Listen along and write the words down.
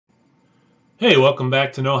Hey, welcome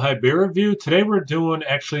back to No Hype Beer Review. Today we're doing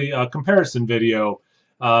actually a comparison video.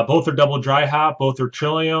 Both are double dry hop, both are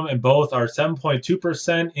Trillium, and both are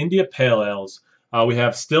 7.2% India Pale Ales. We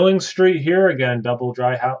have Stillings Street here, again, double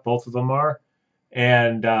dry hop, both of them are.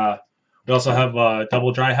 And we also have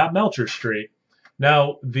double dry hop Melcher Street.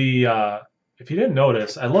 Now, if you didn't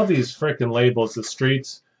notice, I love these freaking labels, the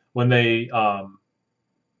streets, when they not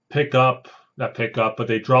pick up, but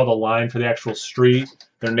they draw the line for the actual street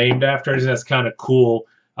they're named after. I think that's kind of cool.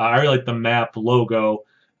 I really like the map logo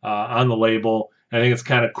on the label. I think it's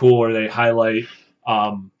kind of cool where they highlight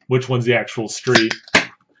which one's the actual street.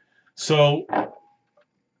 So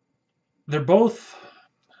they're both,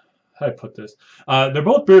 how do I put this? They're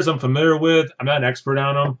both beers I'm familiar with. I'm not an expert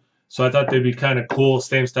on them, so I thought they'd be kind of cool.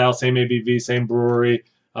 Same style, same ABV, same brewery.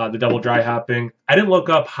 The double dry hopping. I didn't look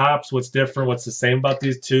up hops, what's different, what's the same about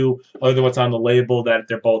these two, other than what's on the label, that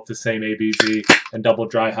they're both the same ABV and double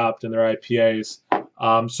dry hopped in their IPAs.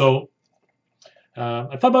 I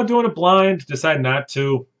thought about doing it blind, decided not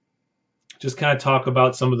to. Just kind of talk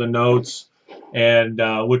about some of the notes and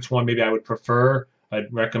which one maybe I would prefer.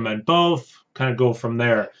 I'd recommend both, kind of go from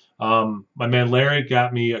there. My man Larry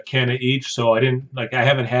got me a can of each, so I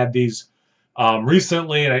haven't had these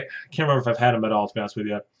recently, and I can't remember if I've had them at all, to be honest with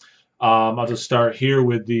you. I'll just start here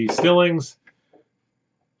with the Stillings.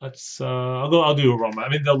 I'll do aroma. I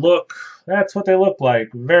mean, the look, that's what they look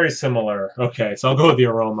like. Very similar. Okay, so I'll go with the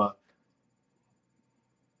aroma.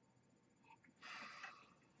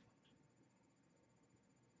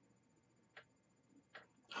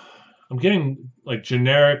 I'm getting like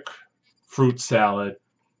generic fruit salad.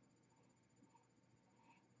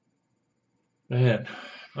 Man,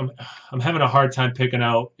 I'm I'm having a hard time picking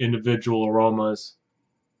out individual aromas.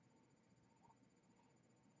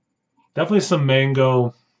 Definitely some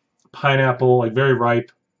mango, pineapple, like very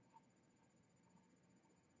ripe.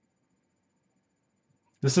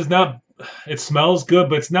 This is not. It smells good,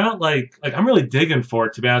 but it's not like I'm really digging for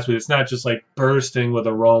it, to be honest with you. It's not just like bursting with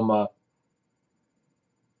aroma.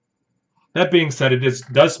 That being said,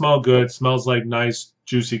 does smell good. Smells like nice,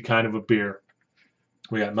 juicy kind of a beer.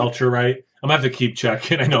 We got Melcher right. I'm gonna have to keep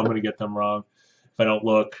checking. I know I'm gonna get them wrong if I don't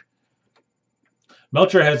look.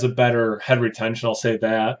 Melcher has a better head retention. I'll say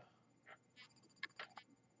that.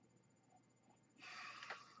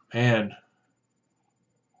 Man,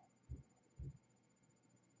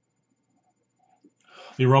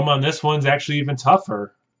 the aroma on this one's actually even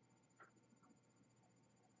tougher.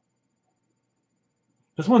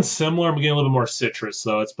 This one's similar. I'm getting a little bit more citrus,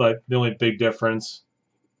 though. It's like the only big difference.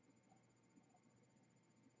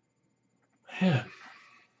 Man,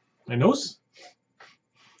 my nose,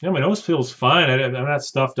 yeah, my nose feels fine. I'm not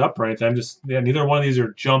stuffed up or anything. Neither one of these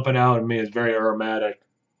are jumping out at me. It's very aromatic.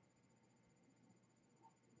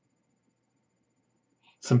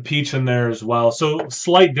 Some peach in there as well. So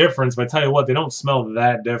slight difference, but I tell you what, they don't smell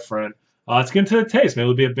that different. Let's get into the taste. Maybe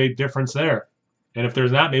it'll be a big difference there. And if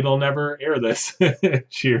there's not, maybe I'll never air this.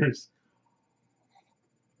 Cheers.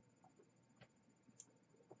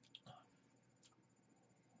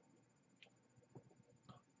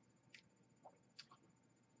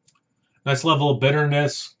 Nice level of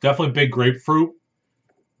bitterness. Definitely big grapefruit.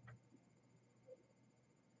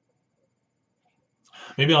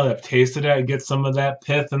 Maybe I'll have tasted it and get some of that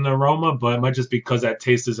pith and the aroma, but it might just be because that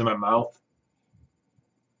taste is in my mouth.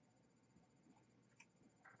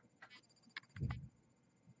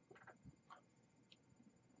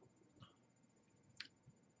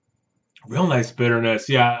 Real nice bitterness.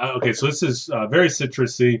 Yeah, okay, so this is very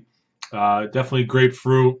citrusy. Definitely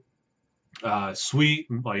grapefruit, sweet,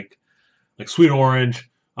 like sweet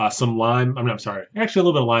orange, some lime. I'm sorry, actually a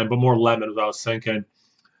little bit of lime, but more lemon, as I was thinking.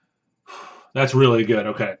 That's really good.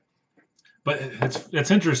 Okay, but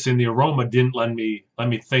it's interesting. The aroma didn't let me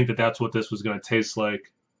think that that's what this was going to taste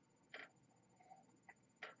like.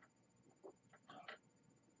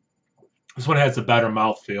 This one has a better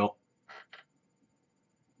mouthfeel.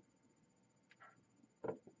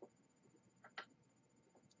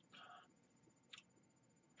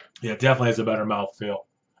 Yeah, it definitely has a better mouthfeel.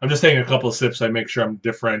 I'm just taking a couple of sips so I make sure I'm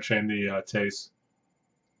differentiating the taste.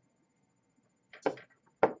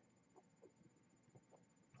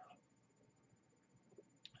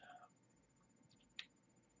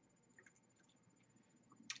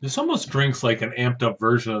 This almost drinks like an amped up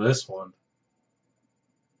version of this one.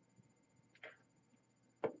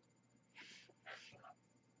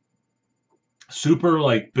 Super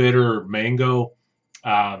like bitter mango.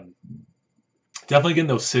 Um, Definitely getting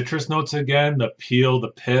those citrus notes again, the peel, the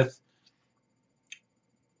pith.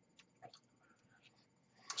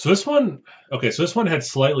 So this one, okay, so this one had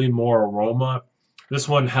slightly more aroma. This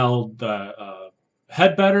one held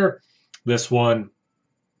head better. This one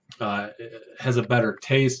has a better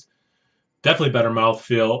taste, definitely better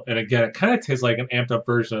mouthfeel, and again, it kind of tastes like an amped up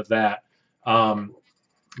version of that. Man,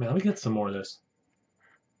 let me get some more of this.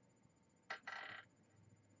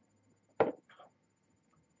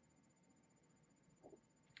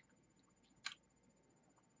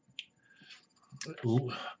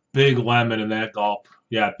 Big lemon in that gulp.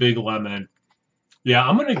 Yeah, big lemon. Yeah,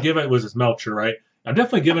 I'm gonna give it. Was this Melcher, right? I'm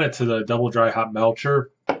definitely giving it to the double dry hop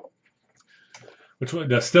Melcher. Which one?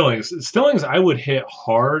 The Stillings. Stillings, I would hit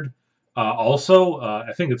hard. Also,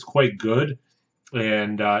 I think it's quite good,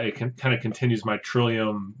 and it kind of continues my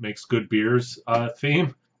Trillium makes good beers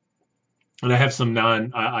theme. And I have some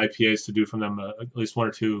non IPAs to do from them, at least one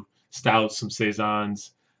or two stouts, some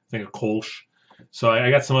saisons, I think a Kolsch. So I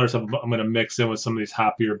got some other stuff I'm going to mix in with some of these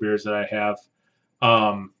hoppier beers that I have.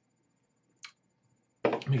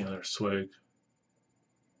 Let me get another swig.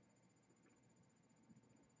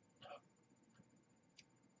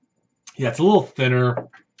 Yeah, it's a little thinner.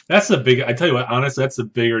 That's the big. I tell you what, honestly, that's the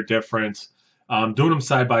bigger difference. Doing them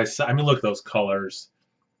side by side. I mean, look at those colors.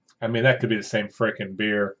 I mean, that could be the same frickin'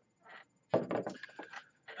 beer.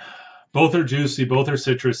 Both are juicy. Both are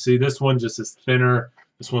citrusy. This one just is thinner.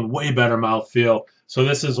 This one way better mouthfeel. So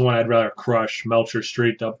this is one I'd rather crush. Melcher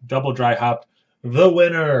Street Double Dry Hop, the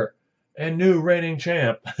winner and new reigning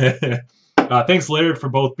champ. Thanks, Laird, for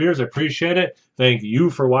both beers. I appreciate it. Thank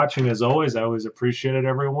you for watching, as always. I always appreciate it,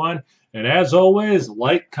 everyone. And as always,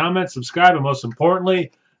 like, comment, subscribe, and most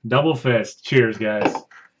importantly, double fist. Cheers, guys.